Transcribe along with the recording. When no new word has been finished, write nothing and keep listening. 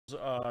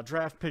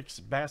Draft picks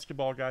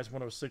basketball, guys.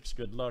 106.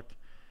 Good luck.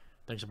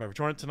 Thanks everybody for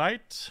joining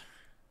tonight.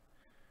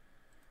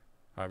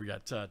 All right, we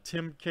got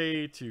Tim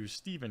K to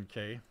Stephen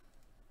K.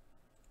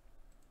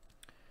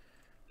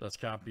 Let's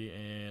copy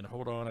and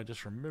hold on. I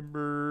just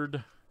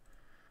remembered.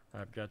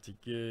 I've got to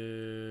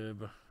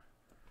give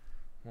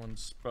one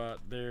spot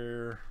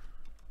there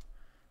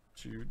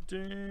to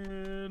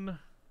Dan.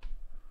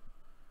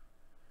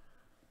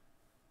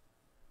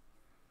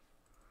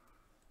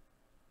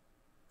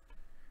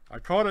 I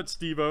caught it,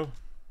 Steve-O.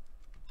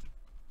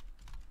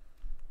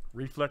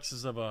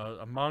 Reflexes of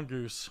a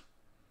mongoose.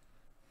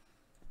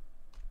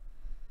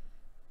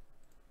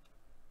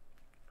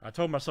 I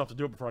told myself to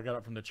do it before I got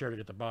up from the chair to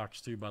get the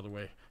box, too, by the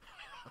way.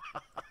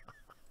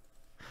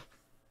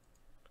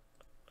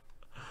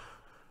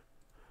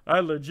 I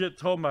legit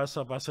told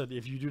myself, I said,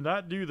 if you do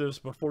not do this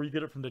before you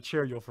get up from the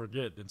chair, you'll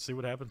forget and see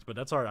what happens. But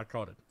that's all right. I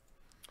caught it.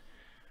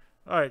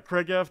 All right,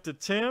 Craig F. to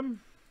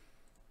Tim.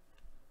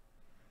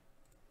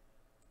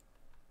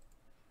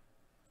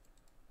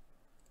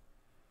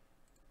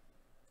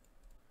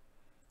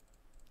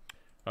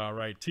 All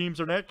right, teams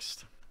are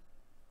next.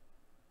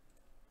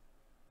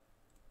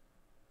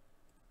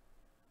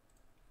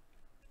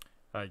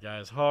 All right,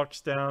 guys.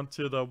 Hawks down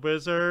to the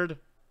Wizard.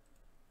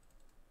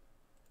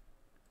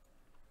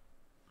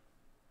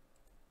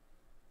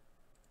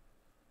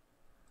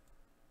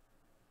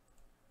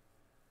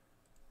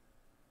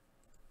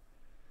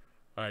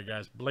 All right,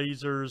 guys.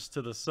 Blazers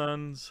to the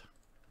Suns.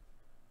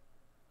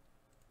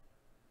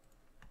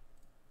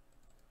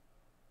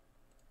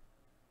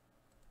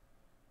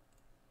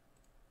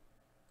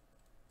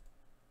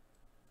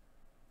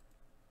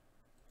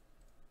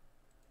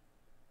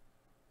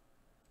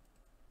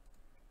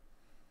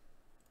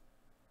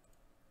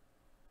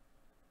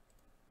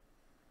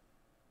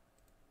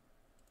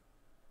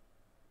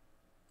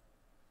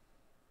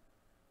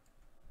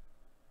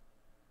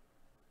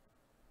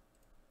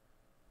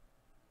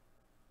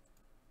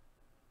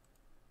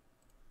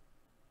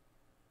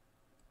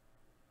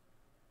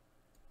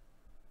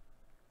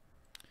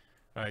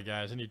 All right,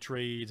 guys. Any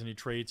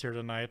trades here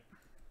tonight?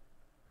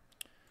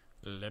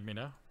 Let me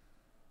know.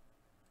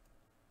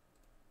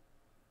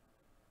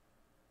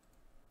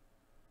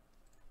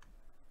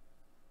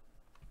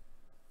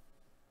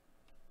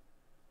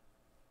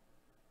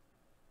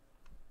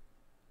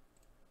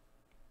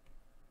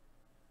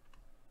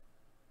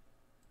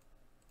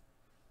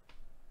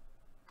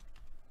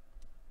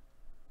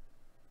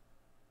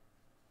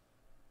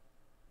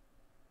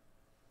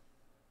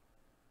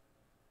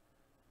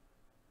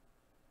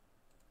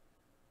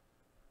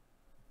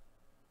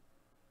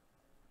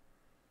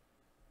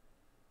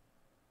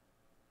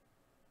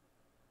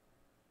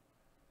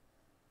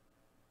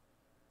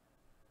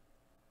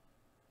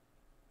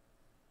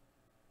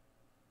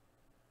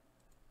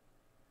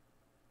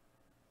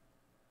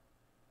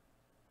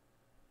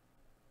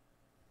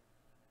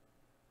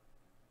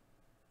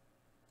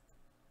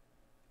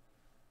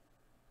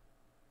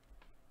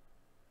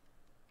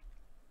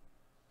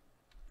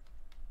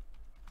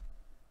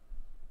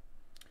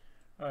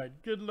 All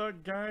right, good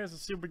luck, guys.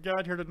 Let's see what we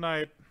got here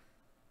tonight.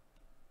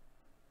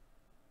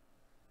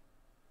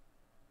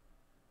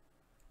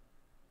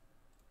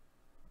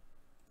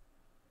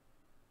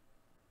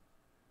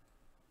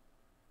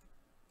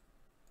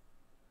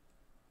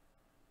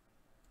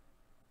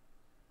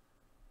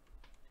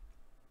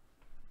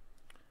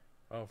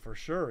 Oh, for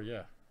sure,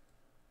 yeah.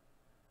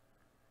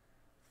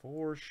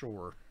 For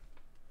sure.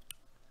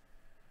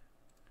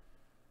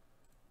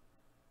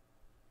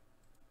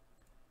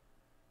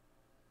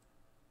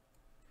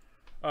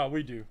 Oh,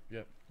 we do.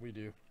 Yep, we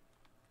do.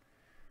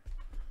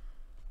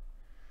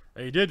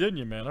 Hey, you did, didn't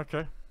you, man?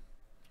 Okay.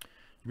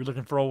 You were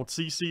looking for old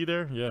CC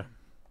there? Yeah.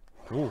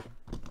 Cool.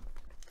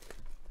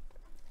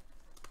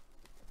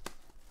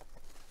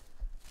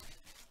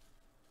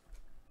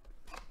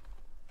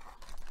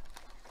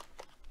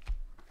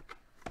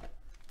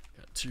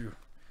 Got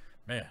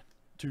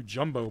two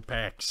jumbo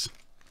packs.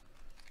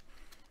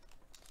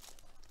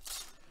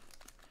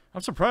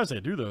 I'm surprised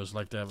they do those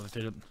like that, but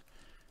they didn't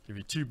give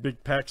you 2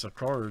 big packs of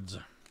cards.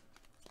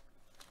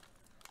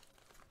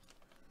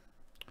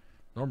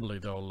 Normally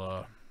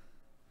they'll,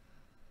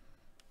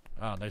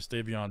 nice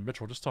Davion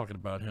Mitchell. Just talking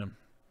about him.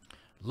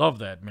 Love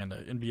that, man. The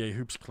NBA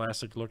Hoops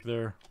Classic look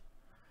there.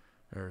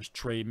 There's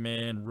Trey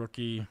Mann,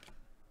 rookie.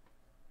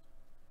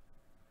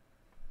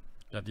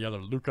 Got the other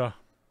Luka.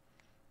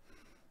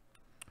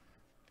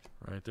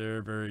 Right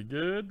there, very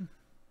good.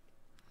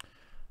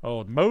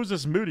 Oh,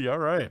 Moses Moody, all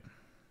right.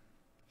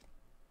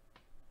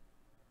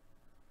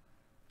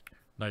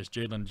 Nice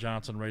Jalen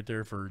Johnson right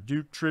there for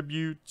Duke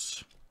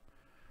tributes.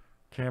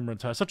 Cameron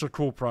Ty, such a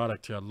cool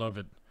product. Yeah, I love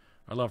it.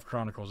 I love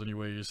Chronicles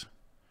anyways.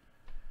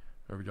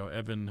 There we go.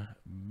 Evan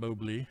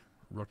Mobley,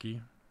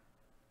 rookie.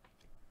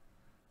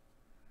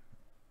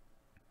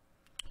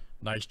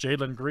 Nice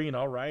Jalen Green,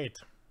 all right.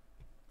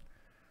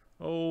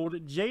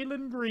 Old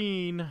Jalen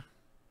Green.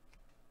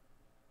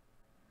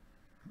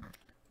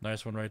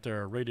 Nice one right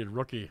there. Rated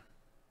rookie.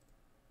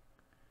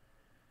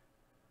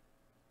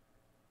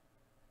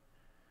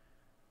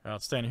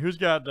 Outstanding. Who's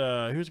got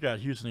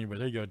Houston anyway?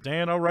 There you go.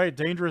 Dan, all right.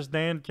 Dangerous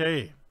Dan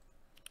K.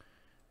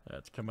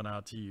 That's coming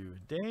out to you.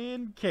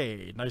 Dan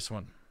K. Nice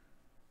one.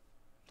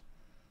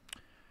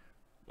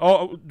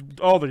 All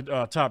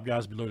the top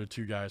guys below the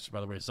 2 guys,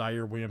 by the way.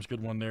 Zaire Williams,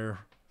 good one there.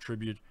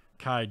 Tribute.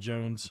 Kai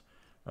Jones.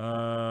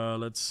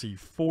 Let's see.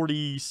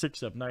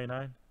 46 of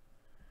 99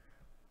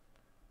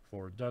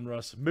 for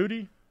Dunruss.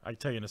 Moody, I can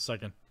tell you in a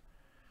second.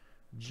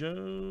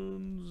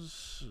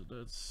 Jones,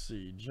 let's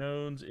see.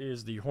 Jones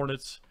is the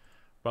Hornets.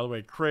 By the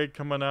way, Craig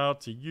coming out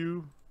to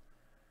you.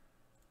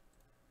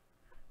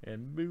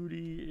 And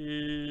Moody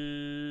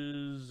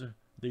is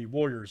the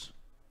Warriors.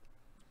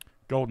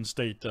 Golden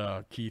State,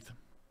 Keith.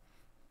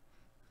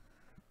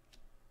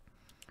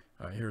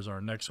 All right, here's our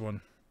next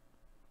one.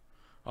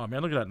 Oh,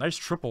 man, look at that. Nice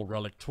triple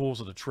relic. Tools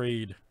of the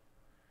Trade.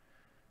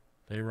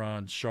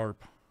 Aaron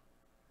Sharp.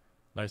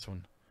 Nice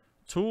one.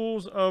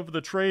 Tools of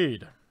the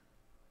Trade.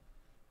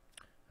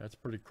 That's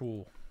pretty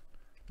cool.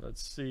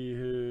 Let's see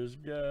who's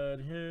got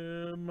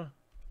him.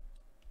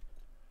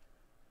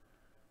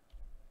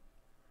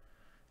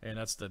 And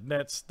that's the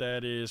Nets.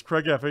 That is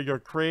Craig F. There you go,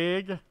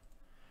 Craig.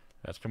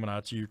 That's coming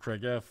out to you,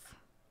 Craig F.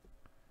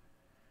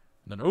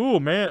 And then, ooh,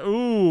 man.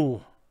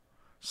 Ooh.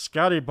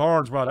 Scotty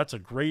Barnes. Wow, that's a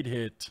great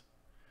hit.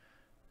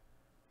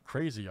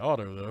 Crazy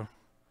auto, though.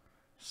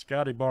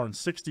 Scotty Barnes,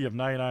 60 of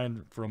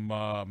 99 from,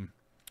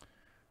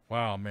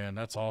 wow, man,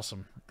 that's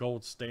awesome.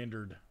 Gold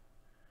standard.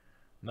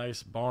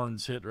 Nice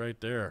Barnes hit right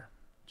there.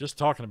 Just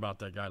talking about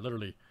that guy,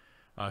 literally.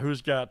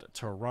 Who's got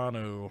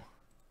Toronto?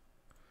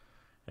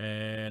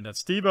 And that's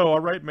Steve-O. All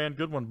right, man,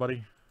 good one,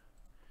 buddy.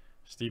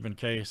 Stephen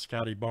K.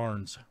 Scotty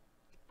Barnes.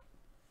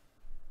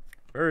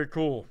 Very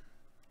cool.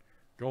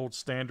 Gold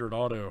standard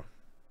auto.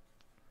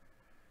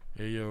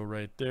 Ayo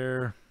right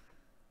there.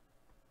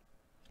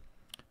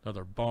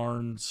 Another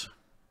Barnes.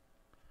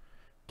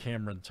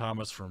 Cameron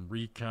Thomas from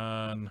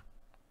Recon.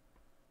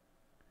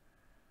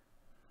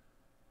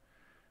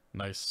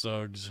 Nice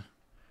Suggs.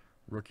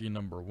 Rookie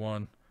number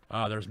 1.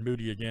 Ah, there's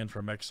Moody again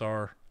from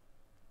XR.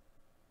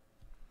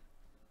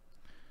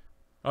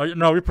 Oh,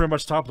 no, we pretty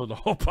much toppled the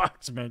whole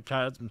box, man.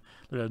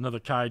 Another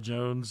Kai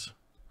Jones.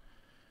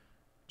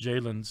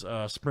 Jalen's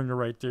Springer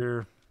right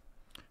there.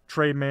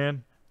 Trey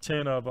Man,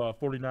 10 of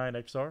 49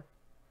 XR.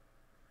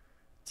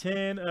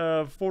 10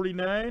 of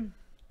 49.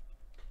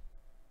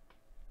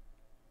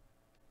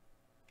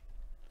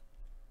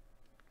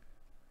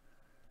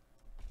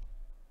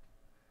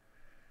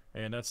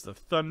 And that's the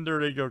Thunder.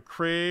 There you go,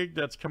 Craig.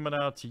 That's coming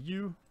out to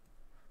you.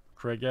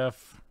 Craig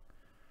F.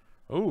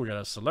 Oh, we got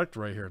a select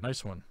right here.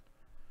 Nice one.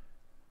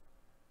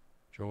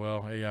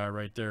 Joel AI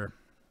right there.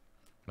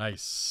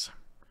 Nice.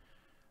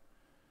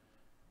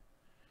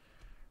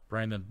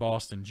 Brandon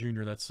Boston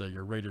Jr. That's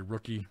your rated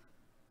rookie.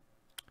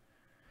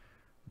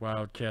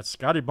 Wildcats.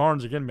 Scotty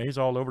Barnes again, man. He's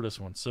all over this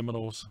one.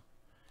 Seminoles.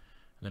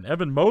 And then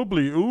Evan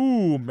Mobley.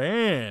 Ooh,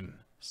 man.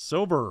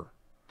 Silver.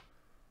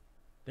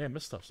 Damn,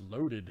 this stuff's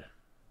loaded.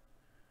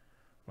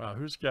 Wow,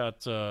 who's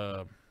got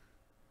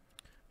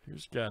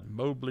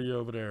Mobley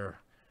over there?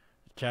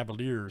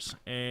 Cavaliers.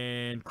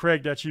 And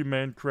Craig, that's you,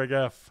 man. Craig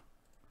F.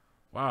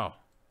 Wow.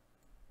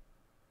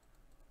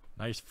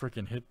 Nice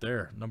freaking hit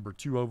there. Number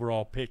 2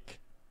 overall pick.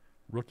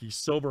 Rookie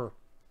silver.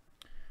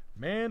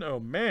 Man, oh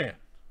man.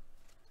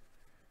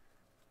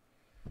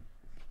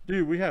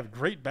 Dude, we have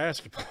great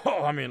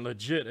basketball. I mean,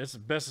 legit. It's the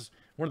best,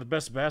 one of the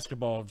best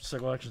basketball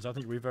selections I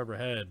think we've ever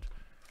had.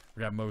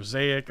 We got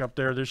Mosaic up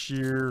there this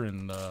year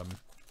and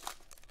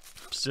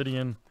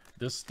Obsidian,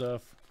 this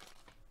stuff.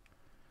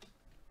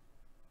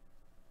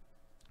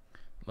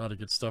 A lot of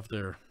good stuff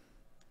there.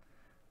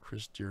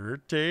 Chris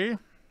Duarte.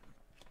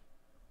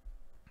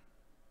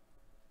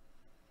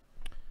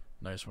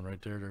 Nice one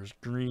right there. There's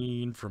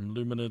Green from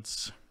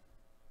Luminance.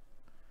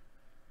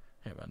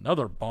 Have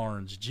another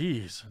Barnes.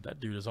 Jeez, that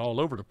dude is all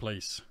over the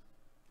place.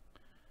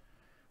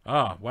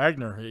 Ah,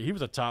 Wagner. He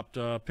was a top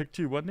pick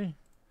too, wasn't he? I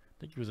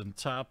think he was in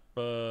top,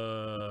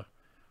 what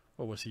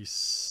was he,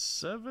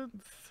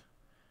 7th?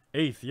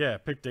 8th, yeah.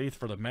 Picked 8th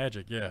for the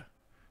Magic, yeah.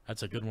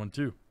 That's a good one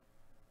too.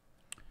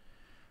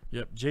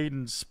 Yep,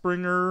 Jaden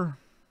Springer.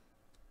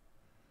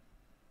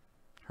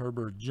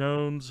 Herbert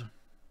Jones.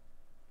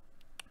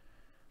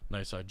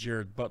 Nice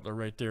Jared Butler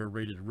right there,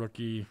 rated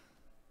rookie.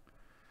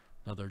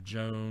 Another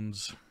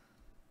Jones.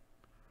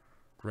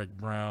 Greg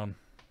Brown.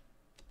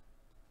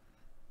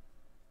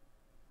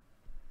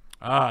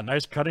 Ah,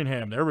 nice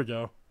Cunningham. There we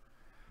go.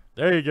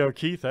 There you go,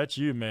 Keith. That's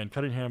you, man.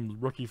 Cunningham,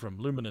 rookie from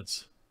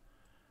Luminance.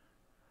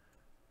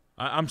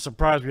 I'm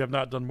surprised we have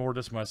not done more of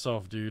this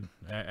myself, dude.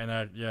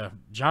 And yeah,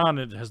 John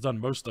has done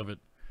most of it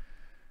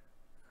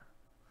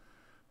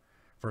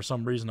for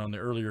some reason on the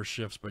earlier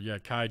shifts. But yeah,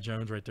 Kai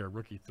Jones right there,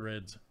 rookie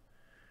threads.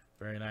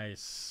 Very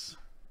nice.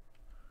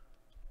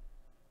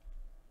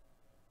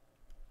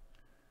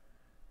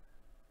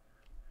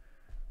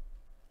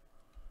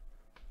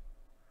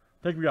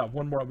 I think we got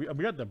one more. We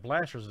got the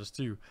Blasters this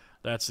too.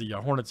 That's the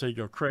Hornets. There you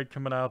go, Craig,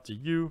 coming out to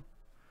you.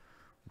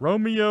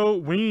 Romeo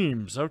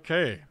Weems.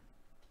 Okay.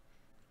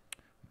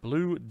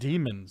 Blue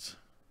Demons.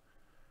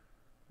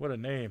 What a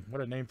name.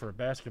 What a name for a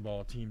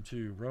basketball team,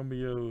 too.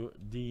 Romeo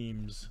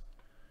Deems.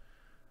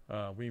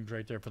 Weems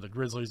right there for the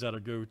Grizzlies.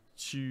 That'll go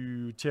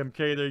to Tim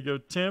K. There you go,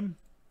 Tim.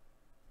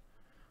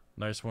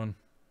 Nice one.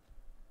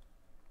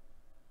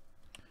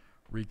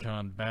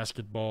 Recon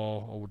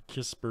basketball. Old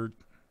Kispert.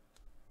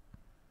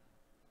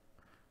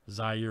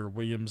 Zaire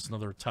Williams,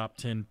 another top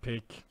 10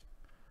 pick.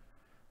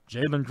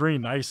 Jalen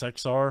Green, nice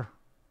XR.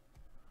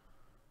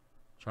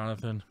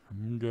 Jonathan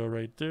Mungo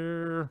right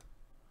there.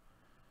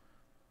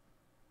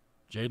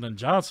 Jalen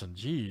Johnson,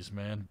 jeez,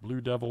 man.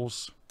 Blue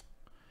Devils.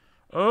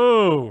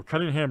 Oh,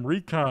 Cunningham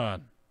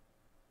Recon.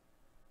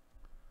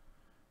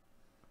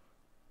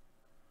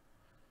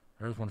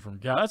 There's one from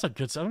Gala. That's a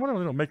good set. I wonder if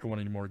they don't make one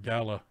anymore.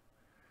 Gala.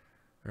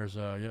 There's,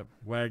 yep,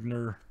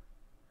 Wagner.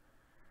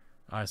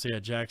 Isaiah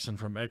Jackson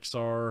from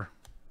XR.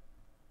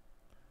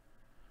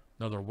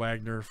 Another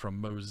Wagner from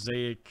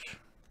Mosaic.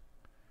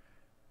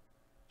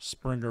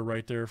 Springer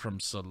right there from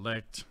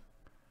Select.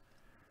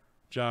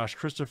 Josh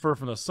Christopher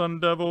from the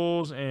Sun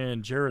Devils.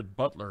 And Jared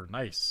Butler.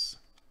 Nice.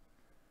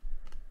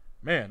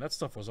 Man, that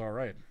stuff was all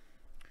right.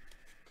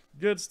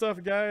 Good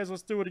stuff, guys.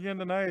 Let's do it again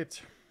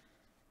tonight.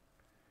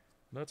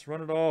 Let's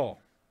run it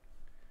all.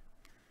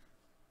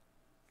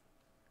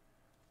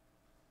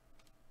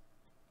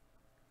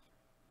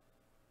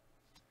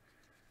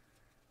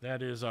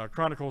 That is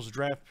Chronicles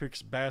Draft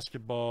Picks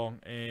Basketball,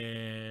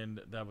 and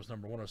that was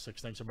number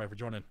 106. Thanks, everybody, for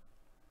joining.